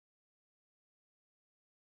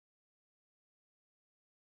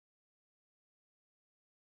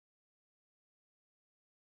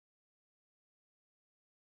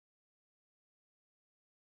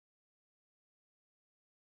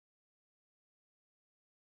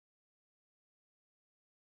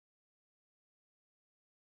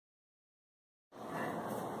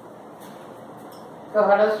So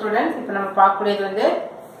hello students, இப்போ நம்ம பார்க்கக்கூடியது வந்து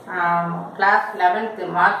class 11th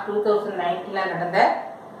March 2019 நடந்த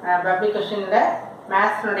public questionல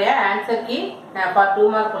maths-னுடைய answer key for 2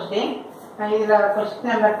 mark question. இதுல question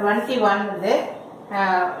number 21 வந்து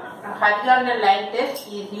horizontal line test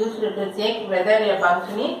is used to check whether a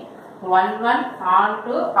function is 1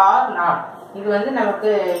 onto or not. இது வந்து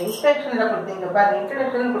நமக்கு இன்ஸ்ட்ரக்ஷன்ல கொடுத்தீங்க பாருங்க,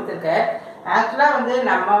 இன்ட்ரோடக்ஷன் கொடுத்திருக்க. ஆக்சுவலா வந்து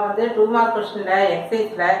நம்ம வந்து 2 மார்க் क्वेश्चनல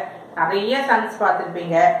எக்ஸசைஸ்ல நிறைய சம்ஸ்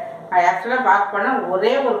பார்த்திருப்பீங்க. ஆக்சுவலா பார்க்க போனா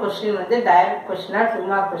ஒரே ஒரு क्वेश्चन வந்து டைரக்ட் क्वेश्चनா 2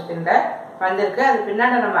 மார்க் क्वेश्चनல வந்திருக்கு. அது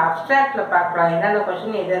பின்னாடி நம்ம அப்ஸ்ட்ராக்ட்ல பார்க்கலாம் என்னென்ன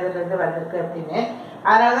क्वेश्चन எதுல இருந்து வந்திருக்கு அப்படின்னு.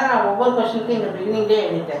 அதனால தான் நான் ஒவ்வொரு क्वेश्चनக்கும் இந்த பிகினிங்லயே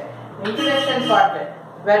எழுதிட்டேன். Introduction part,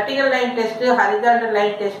 vertical line test, horizontal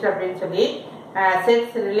line test அப்படின்னு சொல்லி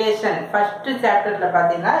செட்ஸ் ரிலேஷன் ஃபர்ஸ்ட் சாப்டர்ல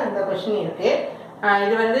பாத்தீங்கன்னா இந்த क्वेश्चन இருக்கு.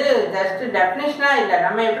 இது வந்து ஜஸ்ட் டெஃபினிஷனா இல்ல,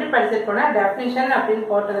 நம்ம எப்படி படிச்சிருக்கோம்னா டெஃபினிஷன் அப்படின்னு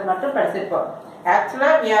போட்டது மட்டும் படிச்சிருக்கோம். ஆக்சுவலா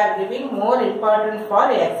we are giving more importance for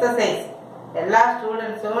exercise. எல்லா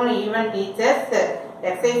ஸ்டூடெண்ட்ஸும் ஈவன் டீச்சர்ஸ்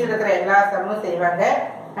எக்ஸசைஸ் இருக்கிற எல்லா சம்மும் செய்வாங்க.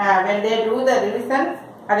 when they do the revision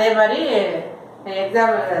அதே மாதிரி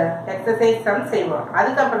எக்ஸாம் எக்ஸசைஸ் சம் செய்வோம்.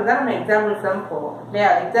 அதுக்கப்புறம் தான் நம்ம எக்ஸாம்பிள் சம் போவோம்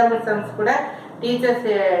இல்லையா. எக்ஸாம்பிள் சம்ஸ் கூட டீச்சர்ஸ்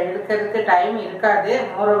எடுக்கிறதுக்கு டைம் இருக்காது.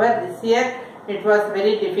 Moreover this year it was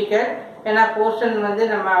very difficult. ஏன்னா போர்ஷன் வந்து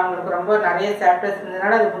நம்ம அவங்களுக்கு ரொம்ப நிறைய சாப்டர்ஸ்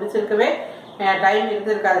இருந்ததுனால அது முடிச்சிருக்கவே டைம்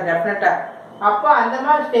இருந்திருக்காது டெஃபினட்டா. அப்போ அந்த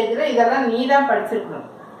மாதிரி ஸ்டேஜ்ல இதெல்லாம் நீ தான் படிச்சிருக்கணும்.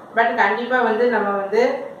 பட் கண்டிப்பா வந்து நம்ம வந்து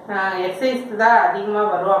எக்ஸசைஸ் தான் அதிகமா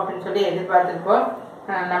வரும் அப்படின்னு சொல்லி எதிர்பார்த்திருக்கோம்.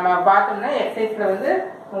 நம்ம பார்த்தோம்னா எக்ஸசைஸ்ல வந்து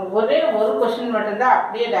ஒரே ஒரு கொஸ்டின் மட்டும்தான்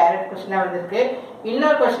அப்படியே டைரக்ட் கொஸ்டினா வந்திருக்கு.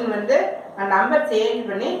 இன்னொரு கொஸ்டின் வந்து நம்பர் சேஞ்ச்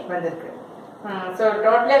பண்ணி வந்திருக்கு. ஸோ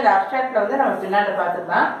டோட்டலி இந்த அப்ஸ்ட்ராக்ட்ல வந்து நம்ம பின்னாடி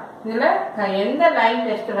பார்த்துக்கலாம். இதுல எந்த லைன்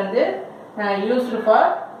டெஸ்ட் வந்து used for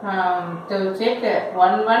to check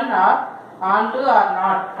 1 R onto or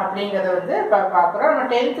not அப்படிங்கறத வந்து பார்க்குறோம். நம்ம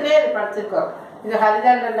 10thலயே படிச்சிருக்கோம். இது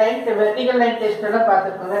horizontal line, vertical line test எல்லாம்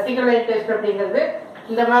பார்த்துருக்கோம். வெர்டிகல் லைன் டெஸ்ட் அப்படிங்கிறது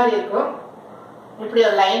இந்த மாதிரி இருக்கும். இப்படி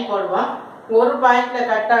ஒரு லைன் போடுவோம். ஒரு பாயிண்ட்ல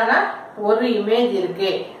கட் ஆனா ஒரு இமேஜ்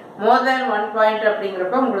இருக்கு. மோர் தேன் 1 பாயிண்ட்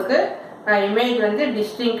அப்படிங்கிறப்ப உங்களுக்கு இமேஜ் வந்து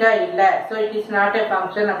டிஸ்டிங்கா இல்ல. So it is not a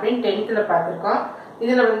function அப்படின்னு 10thல பார்த்திருக்கோம்.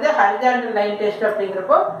 இதுல வந்து ஹரிசாண்டல் லைன் டெஸ்ட்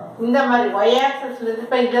அப்படிங்கிறப்போ இந்த மாதிரி ஒய் ஆக்சஸ்ல இருந்து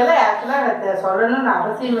இப்ப இதெல்லாம் ஆக்சுவலா சொல்லணும்னு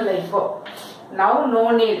அவசியம் இல்லை. இப்போ நவ் நோ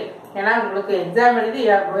நீட், ஏன்னா உங்களுக்கு எக்ஸாம் எழுதி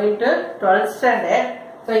you are going to 12th standard.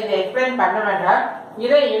 So இதை எக்ஸ்பிளைன் பண்ண வேண்டாம்.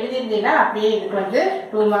 இதை எழுதிருந்தீங்கன்னா அப்படியே இதுக்கு வந்து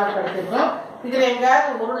 2 மார்க் கிடைச்சிருக்கும். இதுல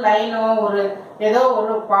எங்காவது ஒரு லைனோ ஒரு ஏதோ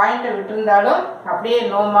ஒரு பாயிண்ட விட்டுருந்தாலும் அப்படியே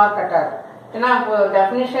நோ மார்க் கட்டாது. ஏன்னா இப்போ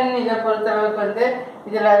டெஃபினிஷன் இதை பொறுத்தளவுக்கு வந்து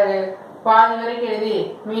இதுல பாதி வரைக்கும் எழுதி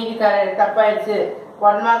மீதி தப்பாயிடுச்சு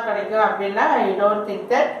 1 மார்க் கிடைக்கும் அப்படின்னா you don't think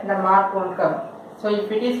that the mark won't come. So if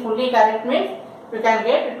it is fully correct means you can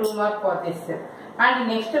get 2 mark for this. And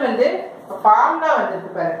next வந்து ஃபார்முலா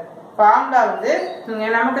வந்துருக்கு பாரு. ஃபார்முலா வந்து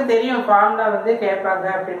நமக்கு தெரியும் ஃபார்முலா வந்து கேட்பாங்க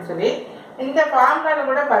அப்படின்னு சொல்லி. இந்த ஃபார்முலால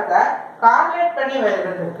கூட பார்த்தா கார்லேட் பண்ணி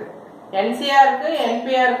வந்திருக்கு. என்சிஆருக்கு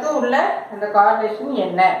என்பிஆருக்கு உள்ள அந்த கார்லேஷன்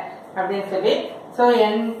என்ன அப்படின்னு சொல்லி. So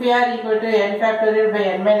NPR equal to n factorial by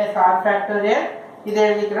n minus R factorial இதை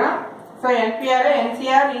எழுதிக்கிறோம். So NPR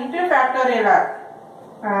NCR into factorial R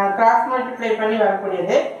cross multiply பண்ணி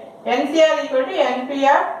வரக்கூடியது. NCR equal to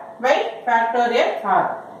NPR by factorial R.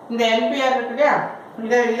 இந்த என்பிஆர் இருக்கு இல்லையா,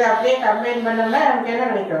 இதை அப்படியே கம்பைன் பண்ணோம்னா நமக்கு என்ன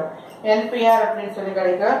கிடைக்கும், என்பிஆர் அப்படின்னு சொல்லி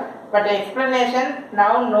கிடைக்கும். But explanation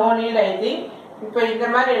now no need ஐதி. இப்போ இந்த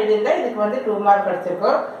மாதிரி எழுதியிருந்தா இதுக்கு வந்து 2 மார்க்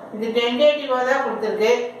கிடைச்சிருக்கும். இது டென்டேட்டிவா தான்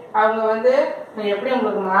கொடுத்துருக்கு. அவங்க வந்து எப்படி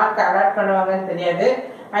உங்களுக்கு மார்க் அலாட் பண்ணுவாங்கன்னு தெரியாது.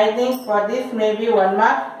 I think for this maybe 1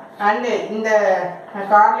 mark and இந்த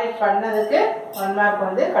கார்லேட் பண்ணதுக்கு 1 மார்க்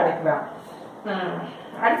வந்து கிடைக்கலாம்.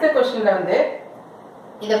 அடுத்த கொஸ்டின்ல வந்து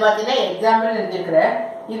இதை பார்த்தீங்கன்னா எக்ஸாம்பிள் எழுதியிருக்கிறேன்.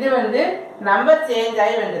 இது வந்து நம்பர் சேஞ்ச்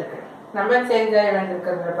ஆகி வந்திருக்கு. நம்பர் சேஞ்ச் ஆகி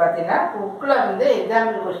வந்திருக்கிறதுல பார்த்தீங்கன்னா புக்ல வந்து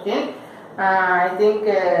எக்ஸாம்பிள் கொஸ்டின் ஐ திங்க்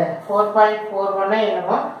 4.41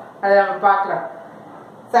 என்னமோ அதை நம்ம பார்க்கலாம்.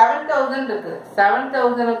 7000 இருக்கு.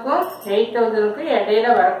 7000க்கும் 8000க்கும் இடையில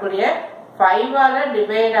வரக்கூடிய 5ஆல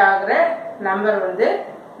டிவைட் ஆகுற நம்பர் வந்து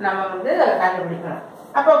நம்ம வந்து கண்டுபிடிக்கணும்.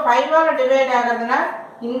 அப்போ 5ஆல டிவைட் ஆகுறதுன்னா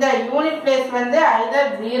இந்த யூனிட் பிளேஸ் வந்து either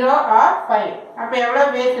 0 or 5. அப்ப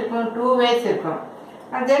எவ்வளவு வேஸ் இருக்கும், 2 வேஸ் இருக்கும்.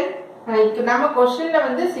 and then நம்ம क्वेश्चनல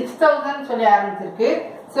வந்து 6000 சொல்லி ஆரம்பிச்சிருக்கு.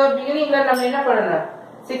 சோ பிகினிங்ல நம்ம என்ன பண்ணணும்,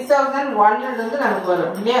 6001 வந்து நமக்கு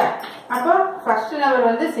வரும் இல்லையா. அப்போ ஃபர்ஸ்ட் நம்பர்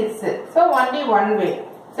வந்து 6. So only 1 way.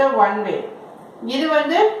 So 1 way. இது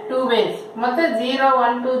வந்து 2 ways. மொத்தம் 0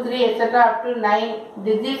 1 2 3 etc up to 9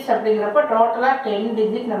 digits அப்படிங்கறப்ப டோட்டலா 10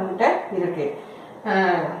 digit நம்மகிட்ட இருக்கு.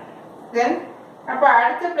 then அப்ப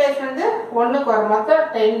அடுத்த பிளேஸ் வந்து 1க்கு வரும். மொத்தம்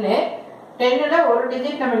 10. 10ல ஒரு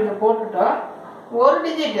டிஜிட் நம்ம இங்க போட்டுட்டோம். ஒரு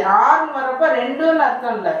டிஜிட் ஆறுன்னு வரப்போ ரெண்டுன்னு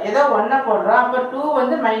அர்த்தம் இல்லை, ஏதோ ஒன்றை போடுறோம். அப்போ 2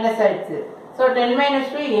 வந்து மைனஸ் ஆயிடுச்சு. ஸோ 10 -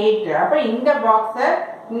 2 8. அப்போ இந்த பாக்ஸை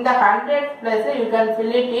இந்த 100 bless you can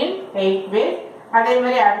fill it in 8 ways. அதே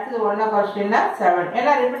மாதிரி அடுத்தது 1 கொஸ்டின்னா 7.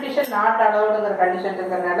 ஏன்னா ரிப்பிட்டிஷன் நாட் அலவுடுங்கிற கண்டிஷன்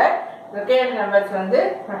இருக்கிறதுனால ரிக்கையர்ட் நம்பர்ஸ் வந்து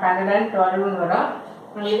 112 வரும்.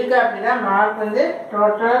 இதுக்கு அப்படிதான் மார்க் வந்து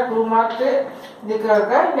டோட்டலாக 2 மார்க்கு இதுக்கு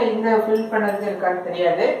இருக்கா இல்லை இந்த ஃபில் பண்ணதுக்கு இருக்கான்னு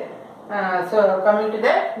தெரியாது. So coming to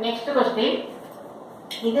the next question.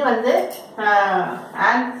 இது வந்து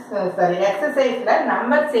எக்ஸசைஸ்ல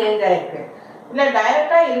நம்பர் சேஞ்ச் ஆயிருக்கு. இல்லை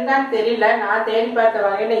டைரக்டா இருக்கான்னு தெரியல, நான் தேடி பார்த்த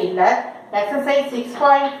வகையில இல்லை. Exercise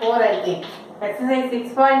 6.4 I think. Exercise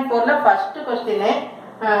 6.4ல first question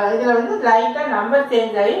இதுல வந்து லைட்டா நம்பர்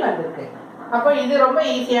சேஞ்ச் ஆகி வந்திருக்கு. அப்போ இது ரொம்ப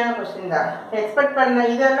ஈஸியான கொஸ்டின் தான். எக்ஸ்பெக்ட் பண்ண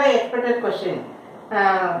இதெல்லாம் எக்ஸ்பெக்டட் கொஸ்டின்.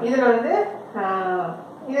 இதுல வந்து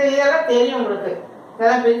இதெல்லாம் தெரியும் உங்களுக்கு,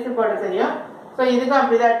 இதெல்லாம் பிரித்து போட தெரியும். ஸோ இதுக்கும்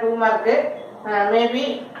அப்படிதான் 2 மார்க்கு. மேபி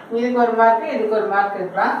இதுக்கு ஒரு மார்க்கு இதுக்கு ஒரு மார்க்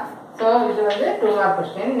இருக்கலாம். ஸோ இது வந்து 2 மார்க்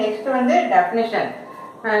கொஸ்டின். நெக்ஸ்ட் வந்து டெஃபினிஷன்.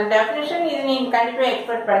 டெஃபினிஷன் இது நீங்கள் கண்டிப்பாக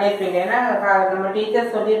எக்ஸ்பெக்ட் பண்ணியிருப்பீங்க. ஏன்னா நம்ம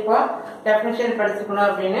டீச்சர்ஸ் சொல்லியிருப்போம் டெஃபினிஷன் படிச்சுக்கணும்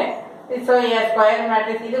அப்படின்னு. ஸோ ஸ்கொயர்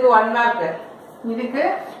மேட்ரிக்ஸ் இதுக்கு 1 மார்க், இதுக்கு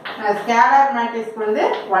ஸ்கேலார் மேட்ரிக்ஸ்க்கு வந்து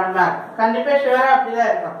 1 மார்க். கண்டிப்பாக ஷுவராக அப்படி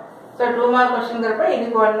தான் இருக்கும். ஸோ 2 மார்க் கொஸ்டின்ங்கிறப்ப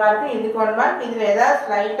இதுக்கு 1 மார்க் இதுக்கு 1 மார்க். இதில் ஏதாவது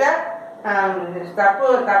ஸ்லைட்டாக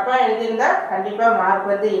தப்பாக எழுதியிருந்தா கண்டிப்பாக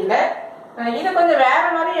மார்க் வந்து இல்லை. இது கொஞ்சம் வேற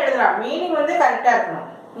மாதிரி எழுதலாம், மீனிங் வந்து கரெக்டாக இருக்கணும்.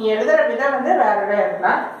 நீ எழுதுகிற விதம் வந்து வேற விதம்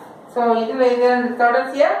எழுதலாம். ஸோ இதில் இது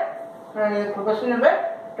தொடர்ச்சியாக கொஸ்டின் நம்பர்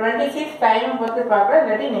 26 டைம் பொறுத்து பார்க்குறேன்.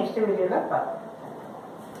 இல்லாட்டி நெக்ஸ்ட் வீடியோவில் பார்க்கலாம்.